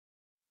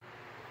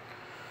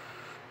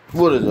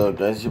What is up,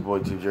 guys? It's your boy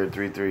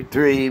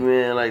TJ333,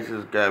 man. Like,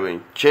 subscribe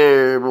and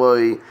share,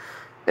 boy.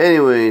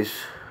 Anyways,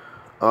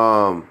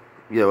 yeah,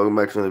 welcome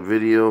back to another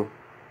video.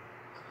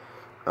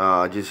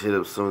 I just hit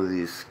up some of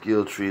these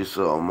skill trees,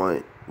 so I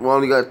might. We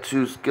only got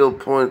 2 skill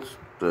points.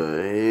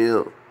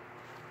 The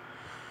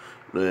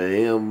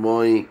hell,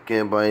 boy.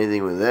 Can't buy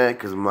anything with that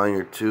because mine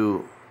are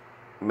 2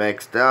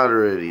 maxed out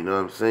already. You know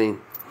what I'm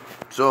saying?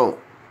 So,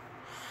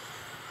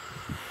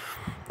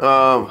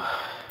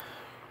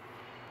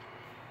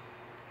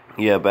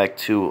 yeah, back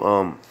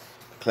to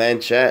clan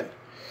chat.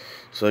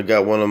 So I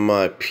got one of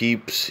my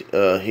peeps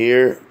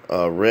here,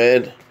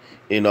 Red.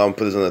 You know, I'm gonna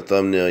put this on the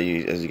thumbnail,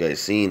 as you guys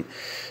seen.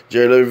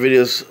 Jared, love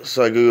your videos,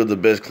 so I googled the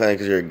best clan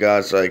because you're a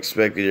god, so I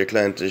expected your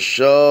clan to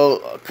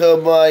show.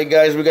 Come on,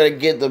 guys, we gotta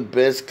get the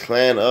best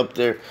clan up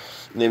there.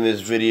 The name of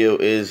this video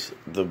is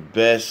the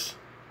best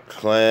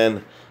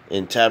clan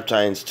in Tap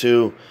Titans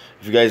 2.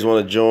 If you guys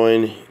want to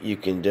join, you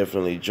can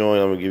definitely join.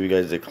 I'm gonna give you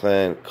guys the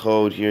clan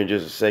code here in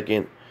just a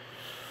second.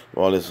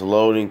 While it's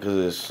loading,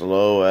 because it's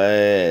slow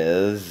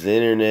as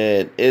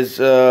internet. It's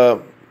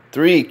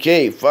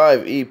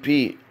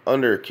 3K5EP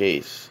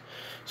undercase,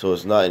 so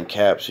it's not in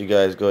caps. You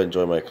guys go ahead and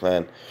join my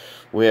clan.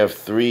 We have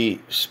 3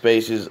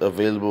 spaces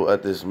available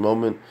at this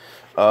moment.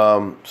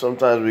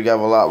 Sometimes we have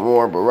a lot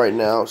more, but right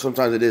now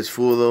sometimes it is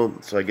full though,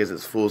 so I guess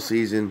it's full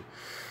season.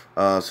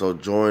 So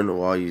join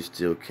while you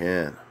still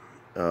can.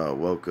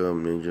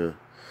 Welcome, Ninja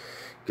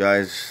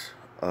guys.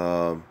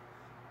 How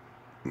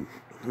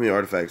many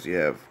artifacts do you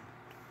have?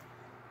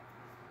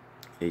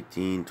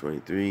 18,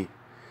 23.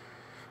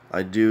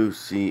 I do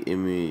see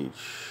image.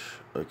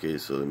 Okay,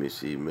 so let me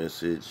see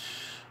message.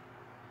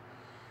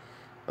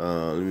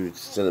 Let me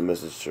send a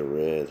message to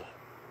Red.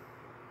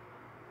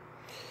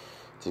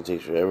 It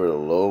takes forever to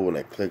load when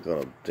I click on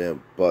a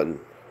damn button.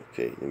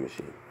 Okay, let me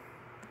see.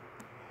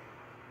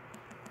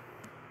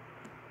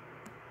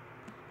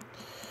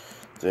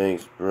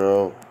 Thanks,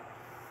 bro.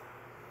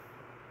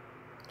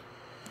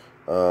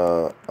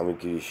 I'm gonna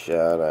give you a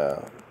shout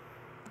out.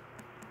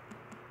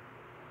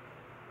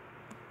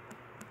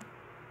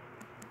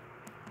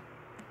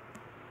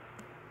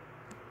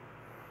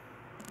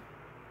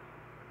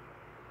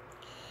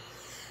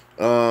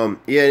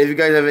 Yeah, if you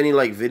guys have any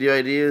like video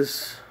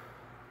ideas,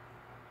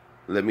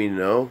 let me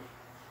know.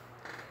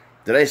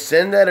 Did I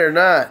send that or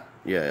not?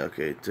 Yeah,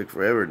 okay, it took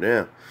forever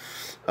now.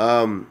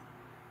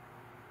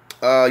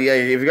 Yeah,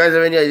 if you guys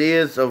have any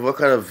ideas of what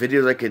kind of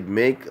videos I could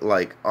make,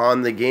 like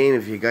on the game,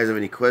 if you guys have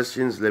any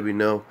questions, let me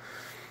know,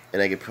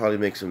 and I could probably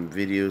make some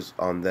videos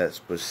on that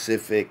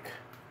specific,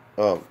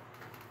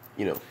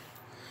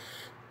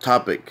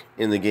 topic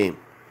in the game.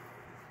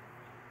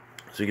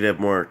 So you can have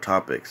more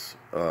topics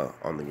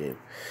on the game.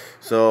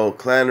 So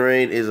clan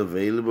raid is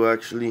available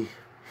actually.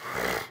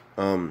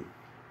 I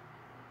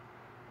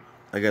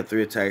got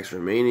 3 attacks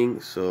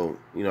remaining, so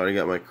I already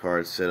got my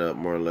cards set up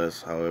more or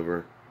less.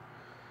 However,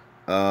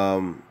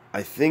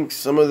 I think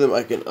some of them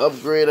I can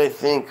upgrade. I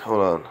think.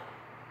 Hold on.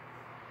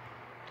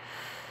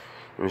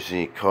 Let me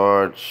see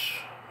cards.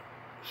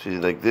 See,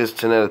 like this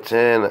 10 out of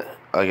 10,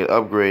 I can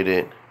upgrade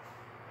it.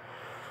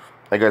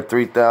 I got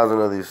 3,000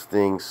 of these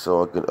things,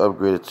 so I can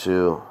upgrade it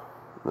to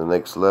the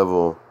next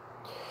level,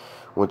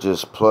 which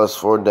is plus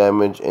 4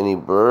 damage any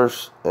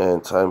burst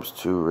and times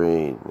 2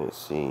 raid. Let's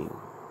see.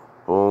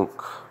 Bonk.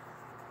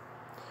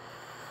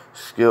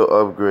 Skill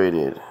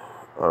upgraded.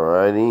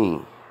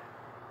 Alrighty.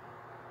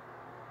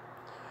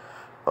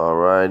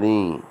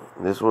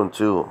 This one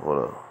too. Hold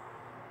on.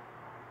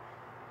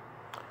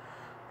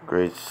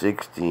 Grade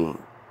 60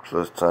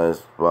 plus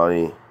times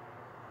body.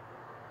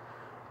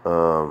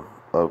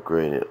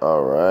 Upgraded.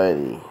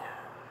 Alrighty.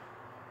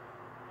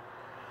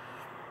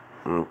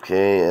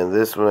 Okay, and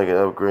this one I can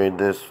upgrade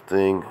this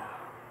thing.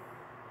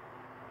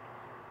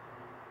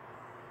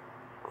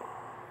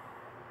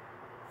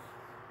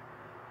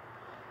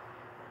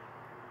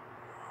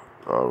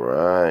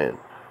 Alright.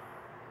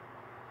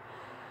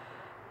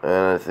 And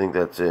I think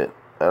that's it.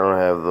 I don't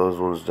have those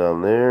ones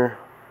down there.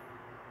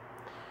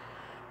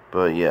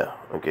 But yeah,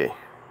 okay.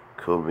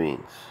 Cool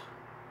beans.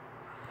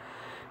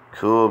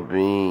 Cool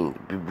beans.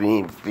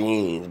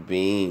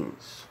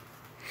 Beans.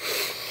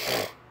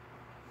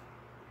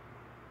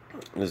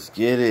 Let's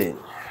get it.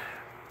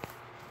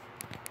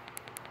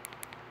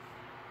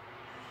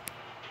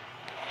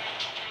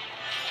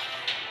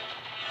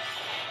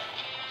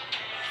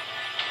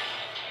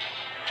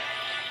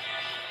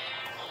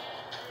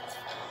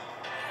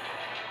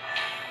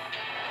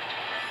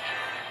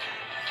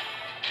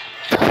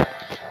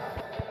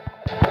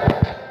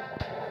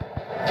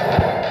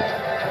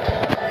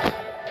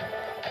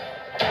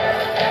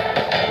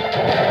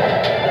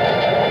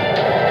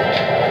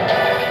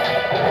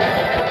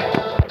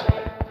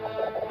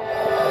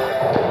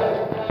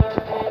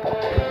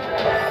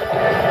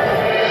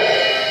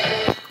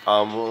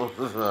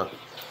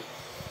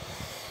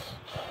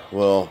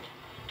 Well,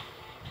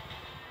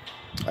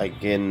 I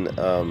can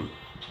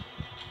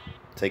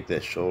take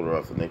that shoulder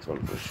off the next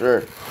one for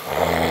sure.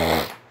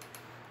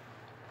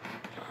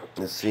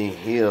 Let's see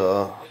here.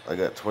 I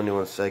got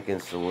 21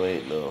 seconds to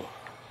wait though.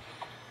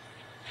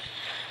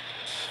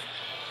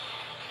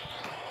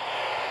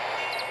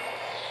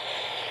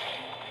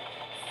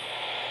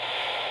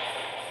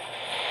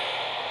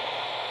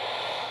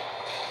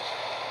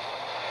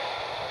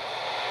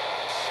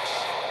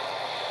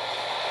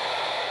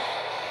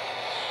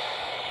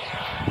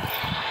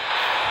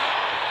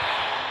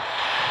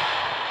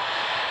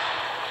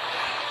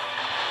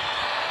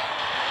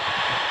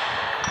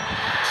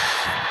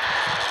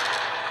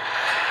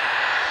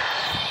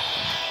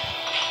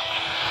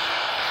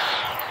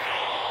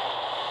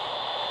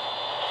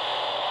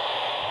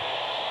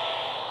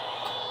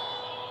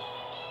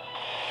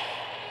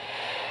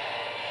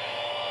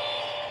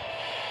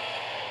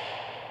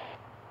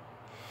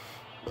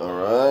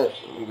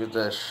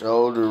 that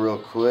shoulder real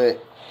quick.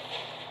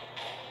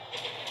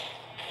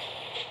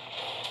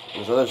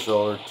 This other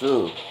shoulder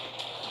too.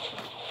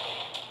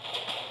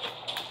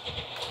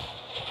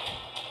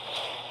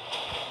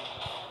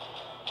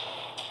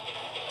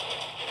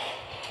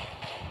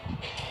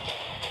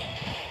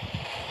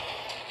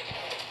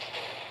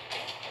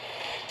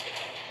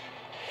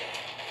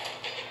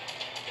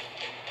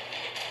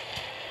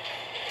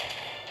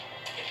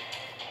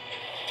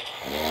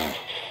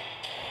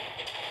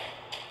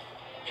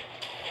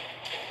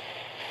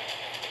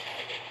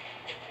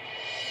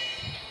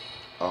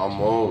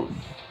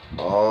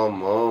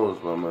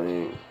 Almost, my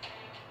man.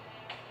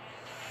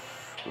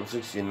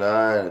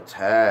 169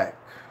 attack.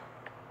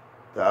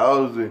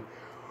 1,000.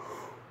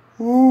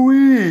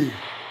 Ooh-wee.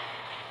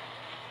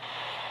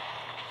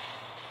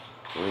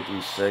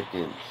 23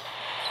 seconds.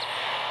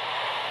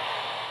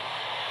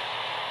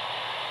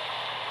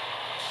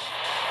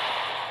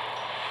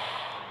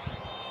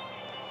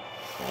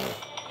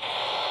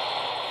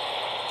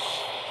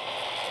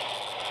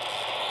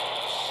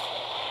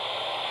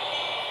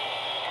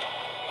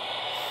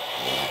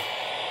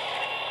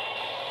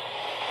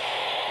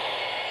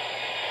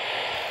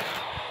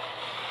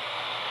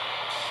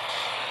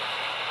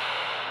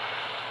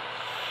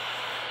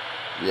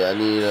 Yeah, I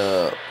need,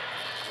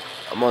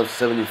 I'm on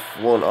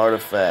 71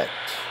 artifact.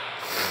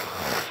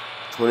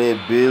 28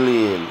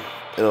 billion.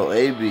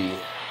 AB.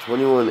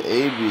 21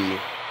 AB.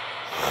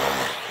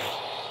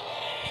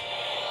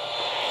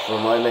 For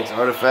my next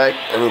artifact,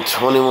 I need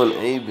 21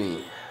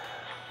 AB.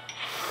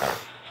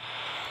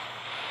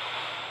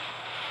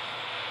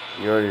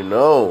 You already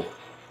know.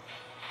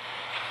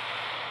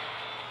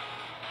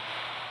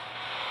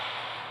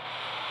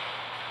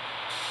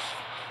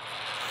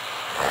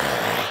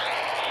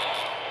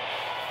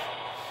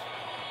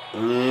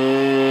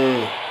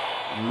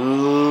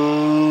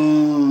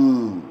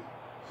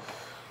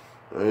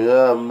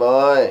 Yeah,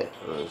 boy.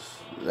 I'll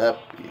slap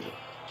you.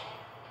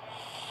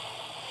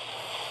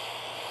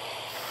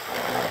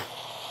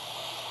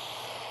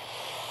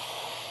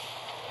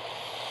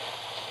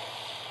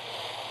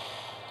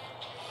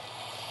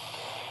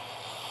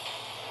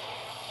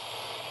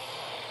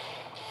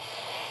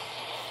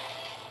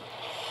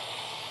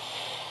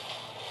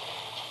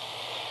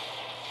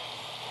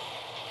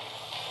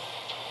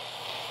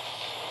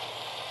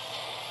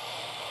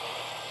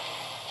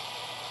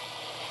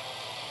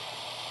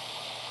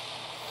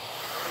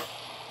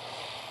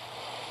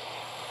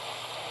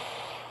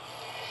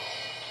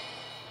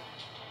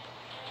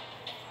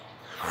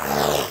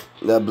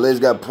 That blade's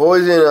got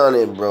poison on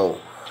it, bro.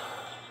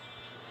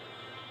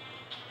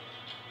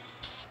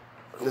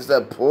 It's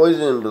that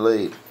poison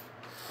blade.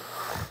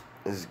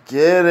 Let's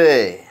get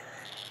it.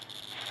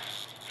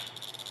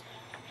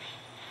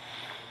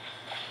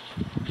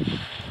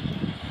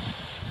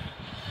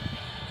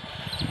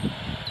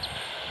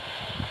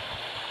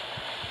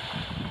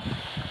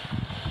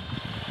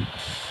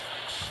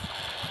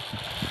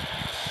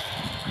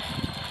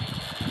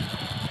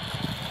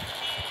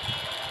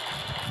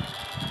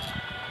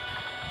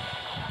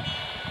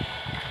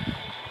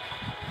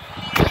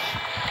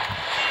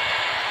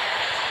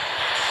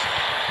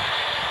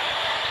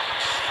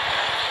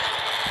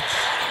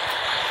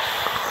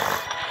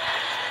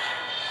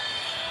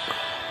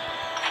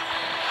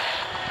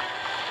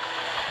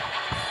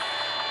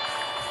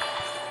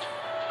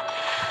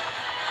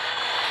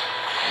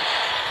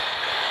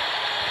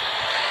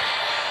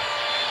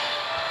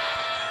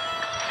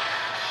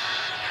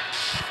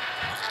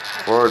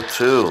 Or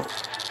two.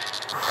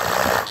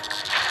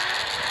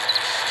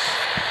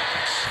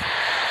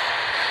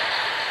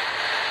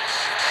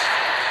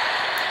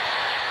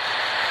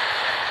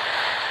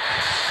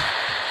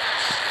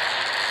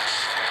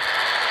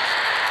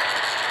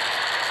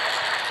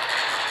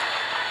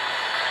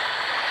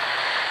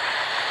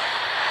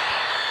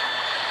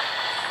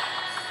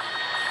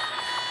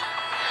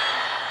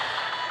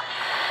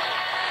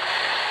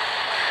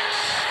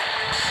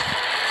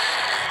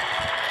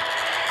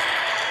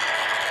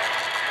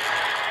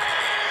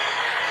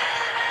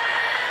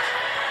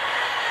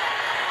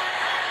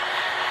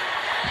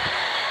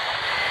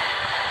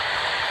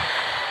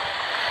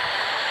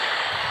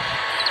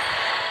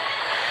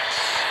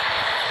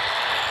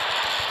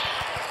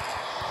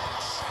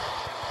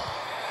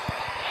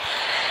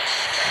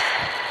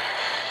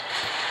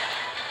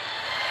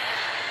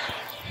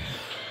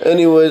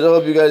 Anyways, I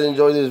hope you guys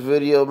enjoyed this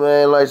video,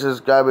 man. Like,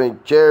 subscribe, and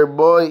share,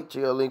 boy.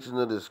 Check out links in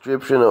the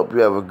description. Hope you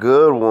have a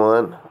good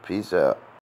one. Peace out.